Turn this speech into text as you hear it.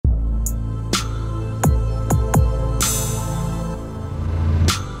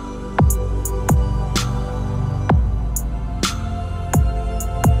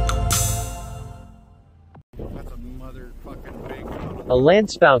A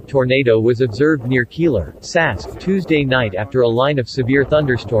landspout tornado was observed near Keeler, Sask, Tuesday night after a line of severe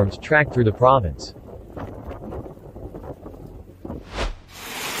thunderstorms tracked through the province.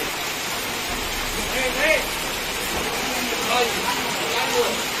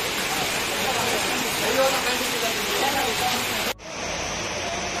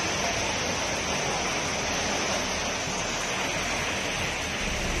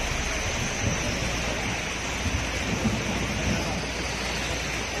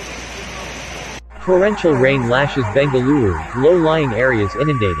 Torrential rain lashes Bengaluru, low-lying areas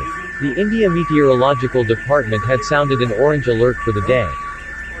inundated. The India Meteorological Department had sounded an orange alert for the day.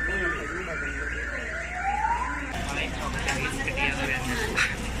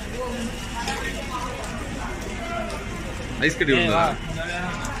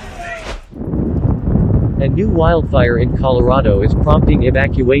 A new wildfire in Colorado is prompting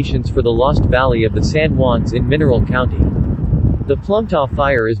evacuations for the Lost Valley of the San Juans in Mineral County. The Plumta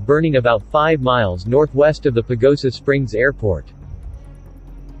fire is burning about 5 miles northwest of the Pagosa Springs Airport.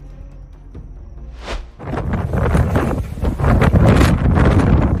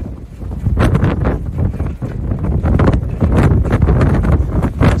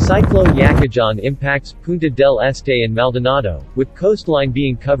 Cyclone Yakujan impacts Punta del Este and Maldonado, with coastline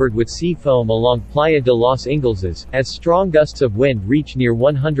being covered with sea foam along Playa de los Ingleses, as strong gusts of wind reach near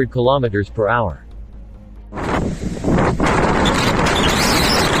 100 km per hour.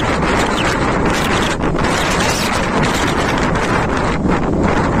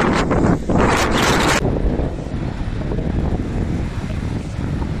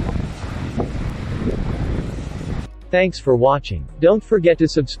 Thanks for watching. Don't forget to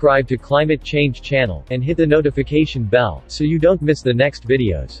subscribe to Climate Change channel, and hit the notification bell, so you don't miss the next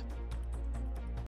videos.